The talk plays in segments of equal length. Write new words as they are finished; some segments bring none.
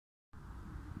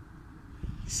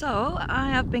So I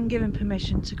have been given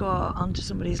permission to go onto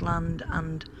somebody's land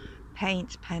and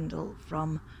paint Pendle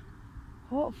from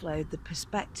hopefully the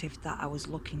perspective that I was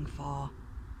looking for.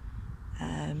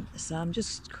 So I'm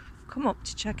just come up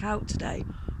to check out today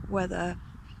whether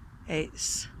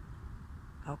it's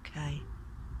okay.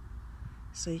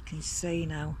 So you can see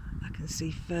now, I can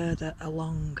see further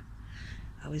along.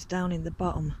 I was down in the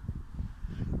bottom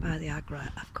by the agri,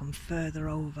 I've come further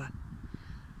over,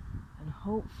 and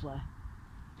hopefully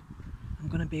I'm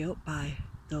going to be up by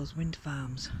those wind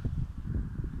farms,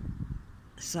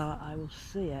 so I will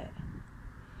see it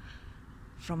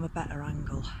from a better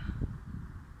angle.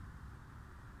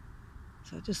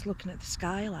 So just looking at the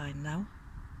skyline now,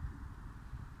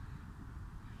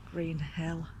 Green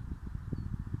Hill,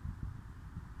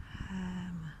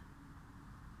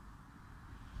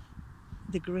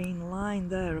 the green line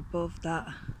there above that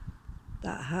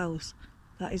house,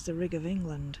 that is the rig of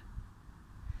England.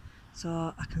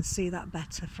 So I can see that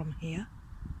better from here.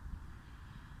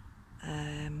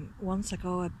 Once I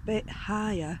go a bit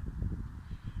higher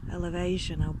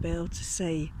elevation, I'll be able to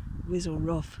see Wizzle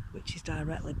Rough, which is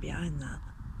directly behind that.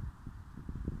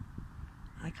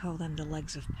 I call them the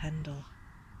legs of Pendle.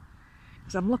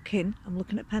 Because I'm looking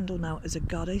at Pendle now as a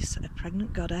goddess, a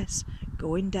pregnant goddess,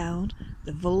 going down.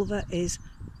 The vulva is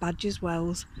Badger's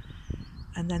Wells,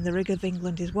 and then the rig of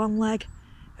England is one leg,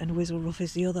 and Wizzle Rough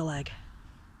is the other leg.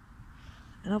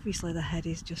 And obviously the head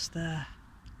is just there.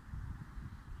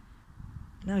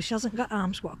 Now she hasn't got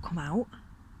arms what come out.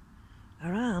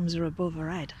 Her arms are above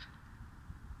her head,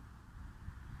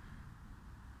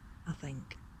 I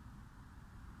think.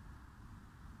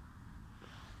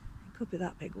 It could be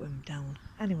that big one down.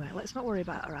 Anyway, let's not worry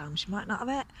about her arms. She might not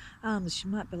have arms, she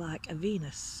might be like a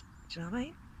Venus. Do you know what I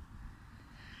mean?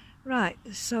 Right,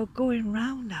 so going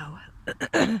round now,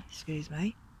 excuse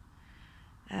me.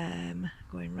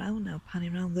 Going round now,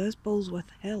 panning round, there's Bulsworth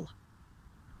Hill.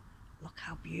 Look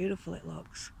how beautiful it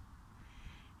looks.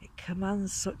 It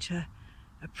commands such a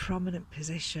prominent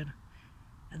position,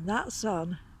 and that's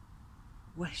on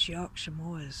West Yorkshire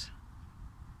moors.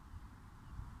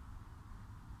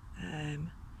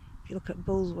 If you look at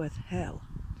Bulsworth Hill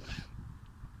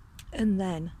and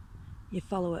then you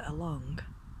follow it along,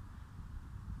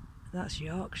 that's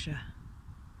Yorkshire,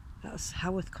 that's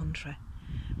Haworth country.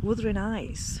 Wuthering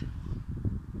Heights,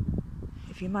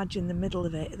 if you imagine the middle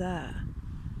of it there,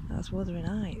 that's Wuthering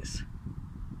Heights.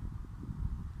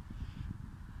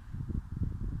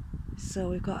 So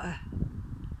we've got a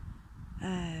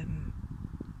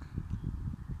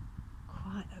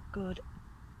quite a good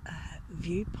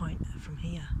viewpoint from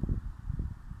here.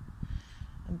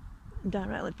 And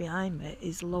directly behind me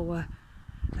is lower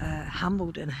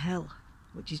Hambledon Hill,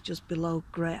 which is just below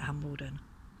Great Hambledon.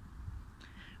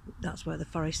 That's where the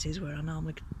forest is, where I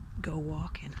normally go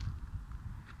walking.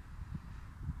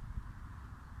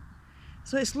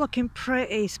 So it's looking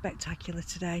pretty spectacular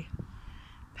today.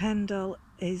 Pendle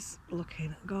is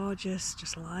looking gorgeous,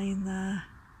 just lying there.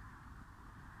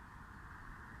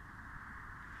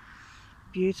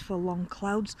 Beautiful long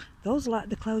clouds. Those are like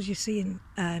the clouds you see in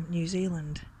New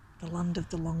Zealand, the land of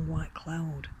the long white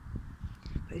cloud.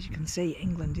 But as you can see,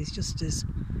 England is just as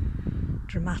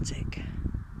dramatic.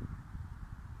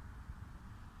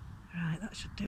 Right, that should do.